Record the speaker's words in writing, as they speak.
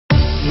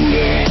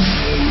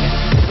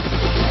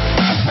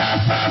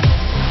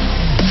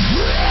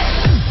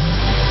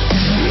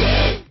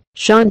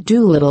Sean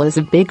Doolittle is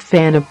a big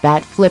fan of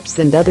bat flips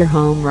and other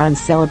home run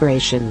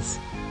celebrations.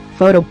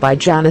 Photo by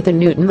Jonathan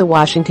Newton. The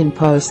Washington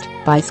Post,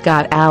 by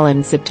Scott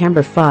Allen.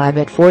 September 5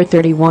 at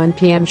 4:31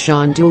 p.m.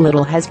 Sean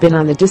Doolittle has been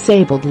on the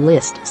disabled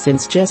list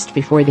since just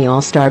before the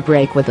All-Star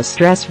break with a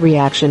stress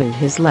reaction in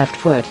his left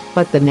foot,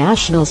 but the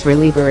Nationals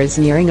reliever is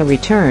nearing a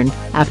return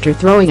after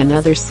throwing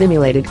another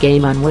simulated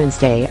game on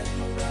Wednesday.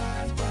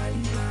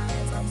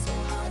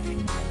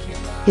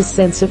 His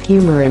sense of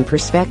humor and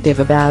perspective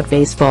about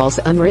baseball's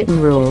unwritten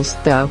rules,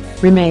 though,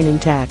 remain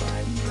intact.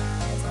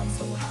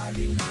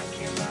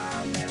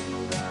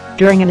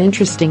 During an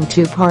interesting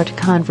two-part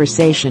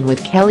conversation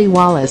with Kelly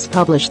Wallace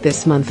published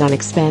this month on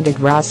Expanded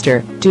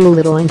Roster,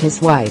 Doolittle and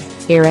his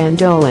wife, Erin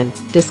Dolan,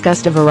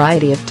 discussed a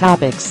variety of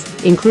topics,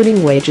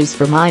 including wages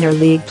for minor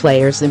league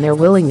players and their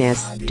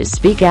willingness to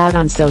speak out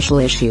on social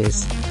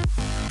issues.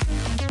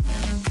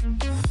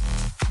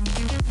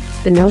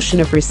 The notion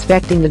of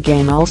respecting the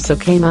game also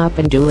came up,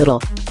 and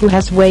Doolittle, who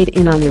has weighed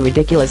in on the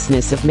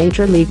ridiculousness of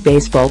Major League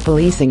Baseball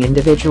policing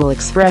individual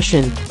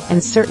expression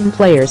and certain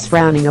players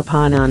frowning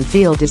upon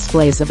on-field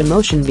displays of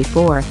emotion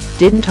before,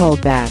 didn't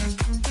hold back.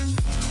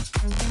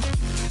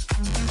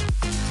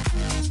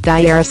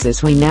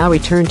 As we now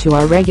return to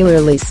our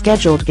regularly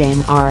scheduled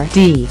game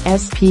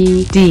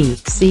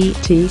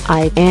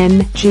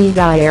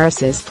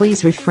RDSPDCTING.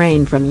 Please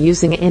refrain from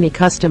using any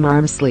custom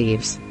arm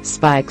sleeves,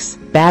 spikes,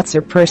 bats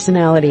or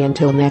personality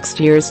until next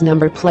year's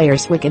Number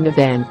Players Weekend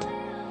event.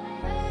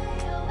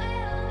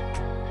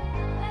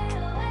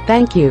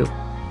 Thank you.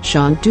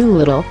 Sean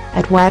Doolittle,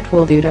 at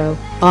 @WatWillDudo,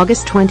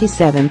 August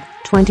 27,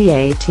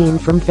 2018.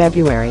 From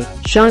February,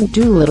 Sean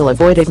Doolittle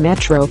avoided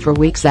Metro for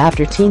weeks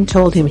after team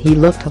told him he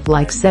looked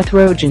like Seth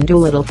Rogen.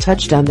 Doolittle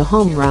touched on the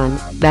home run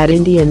that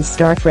Indians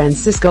star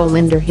Francisco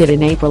Lindor hit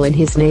in April in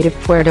his native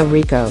Puerto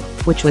Rico,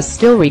 which was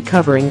still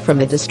recovering from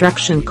the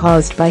destruction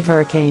caused by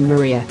Hurricane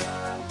Maria.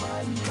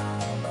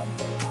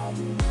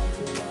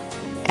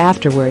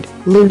 Afterward,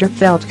 Lindor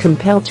felt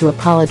compelled to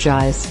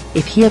apologize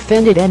if he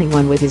offended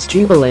anyone with his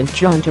jubilant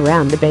jaunt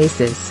around the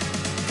bases.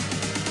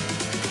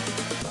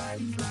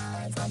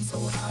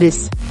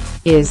 "This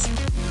is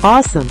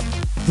awesome.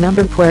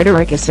 Number Puerto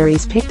Rico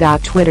series pick.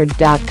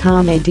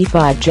 Twitter.com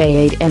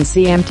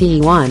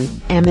AD5J8NCMT1,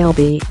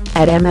 MLB,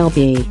 at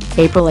MLB,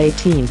 April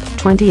 18,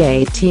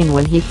 2018.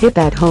 When he hit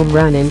that home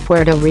run in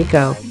Puerto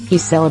Rico, he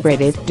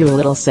celebrated,"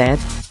 Doolittle said.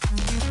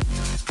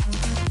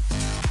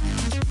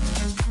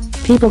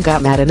 "People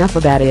got mad enough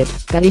about it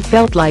that he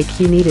felt like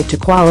he needed to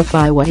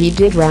qualify what he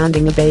did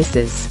rounding the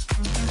bases.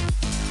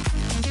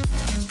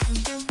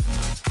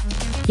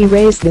 He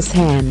raised his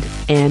hand,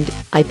 and,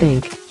 I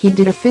think, he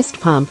did a fist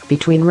pump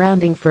between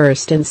rounding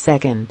first and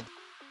second.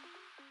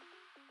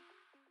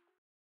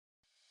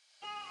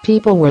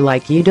 People were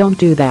like, 'You don't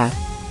do that.'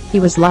 He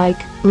was like,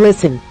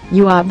 'Listen,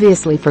 you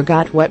obviously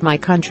forgot what my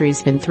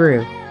country's been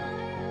through.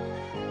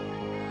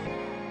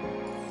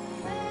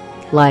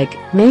 Like,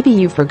 maybe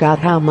you forgot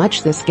how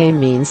much this game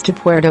means to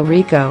Puerto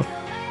Rico.'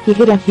 He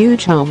hit a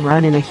huge home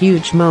run in a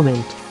huge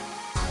moment.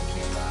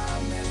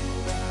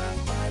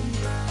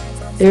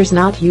 There's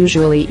not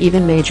usually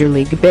even Major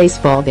League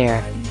Baseball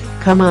there.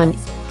 Come on."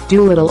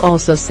 Doolittle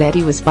also said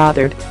he was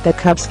bothered that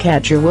Cubs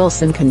catcher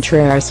Wilson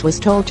Contreras was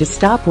told to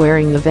stop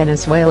wearing the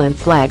Venezuelan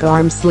flag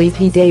arm sleeve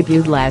he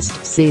debuted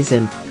last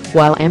season,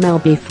 while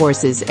MLB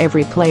forces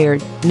every player,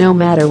 no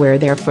matter where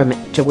they're from,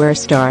 to wear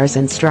Stars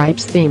and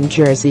Stripes themed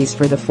jerseys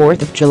for the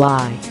 4th of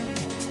July.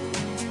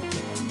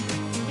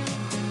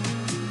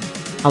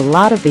 "A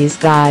lot of these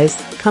guys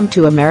come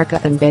to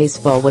America and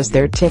baseball was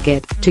their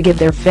ticket to give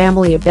their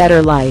family a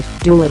better life,"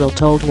 Doolittle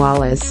told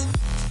Wallace.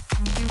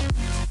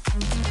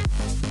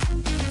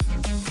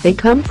 "They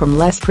come from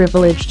less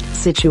privileged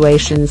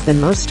situations than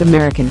most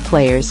American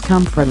players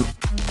come from.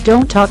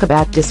 Don't talk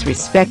about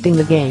disrespecting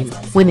the game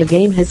when the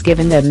game has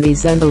given them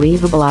these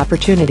unbelievable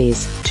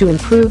opportunities to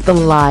improve the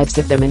lives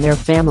of them and their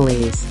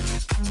families.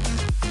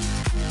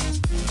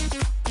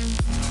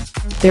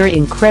 They're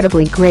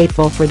incredibly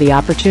grateful for the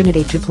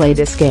opportunity to play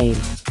this game.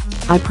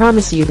 I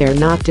promise you they're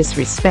not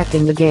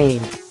disrespecting the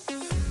game.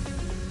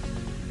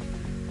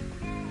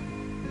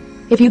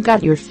 If you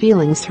got your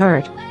feelings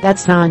hurt,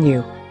 that's on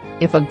you.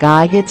 If a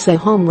guy hits a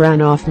home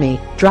run off me,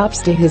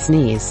 drops to his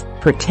knees,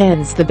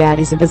 pretends the bat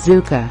is a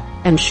bazooka,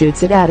 and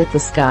shoots it out at the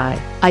sky,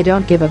 I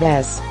don't give a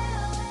s.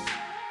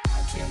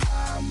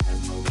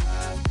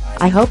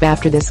 I hope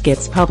after this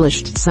gets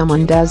published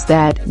someone does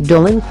that,"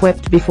 Dolan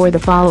quipped before the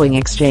following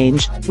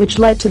exchange, which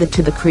led to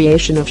the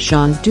creation of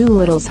Sean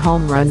Doolittle's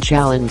Home Run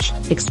Challenge.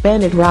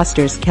 Expanded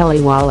Roster's Kelly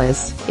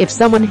Wallace, "If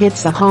someone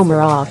hits a homer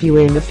off you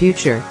in the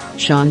future,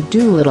 Sean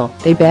Doolittle,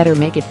 they better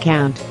make it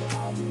count."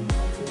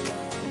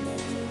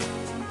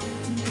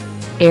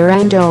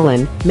 Erin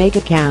Dolan, "Make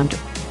it count.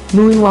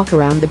 Moonwalk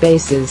around the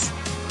bases.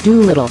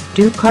 Doolittle,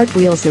 do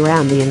cartwheels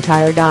around the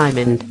entire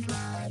diamond."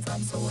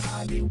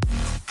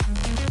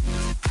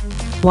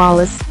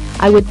 Wallace,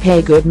 "I would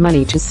pay good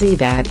money to see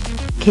that.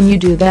 Can you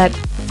do that?"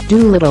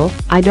 Doolittle,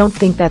 "I don't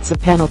think that's a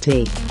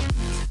penalty."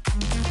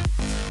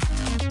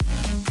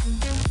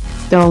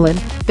 Dolan,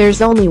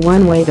 "There's only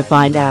one way to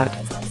find out.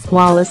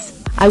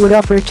 Wallace, I would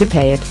offer to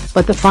pay it,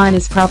 but the fine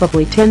is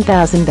probably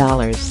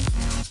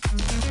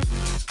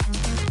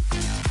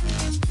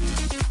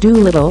 $10,000.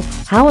 Doolittle,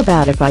 how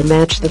about if I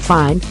match the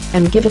fine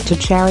and give it to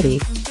charity?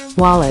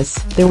 Wallace,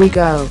 there we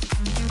go.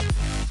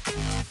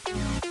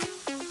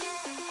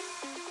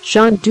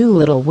 Sean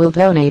Doolittle will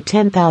donate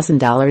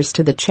 $10,000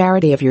 to the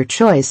charity of your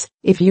choice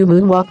if you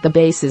moonwalk the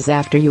bases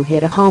after you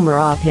hit a homer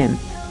off him.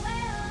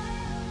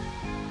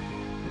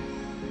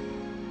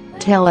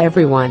 Tell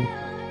everyone.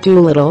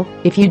 Doolittle,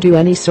 if you do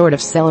any sort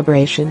of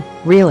celebration,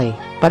 really,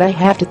 but I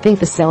have to think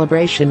the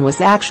celebration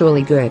was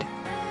actually good.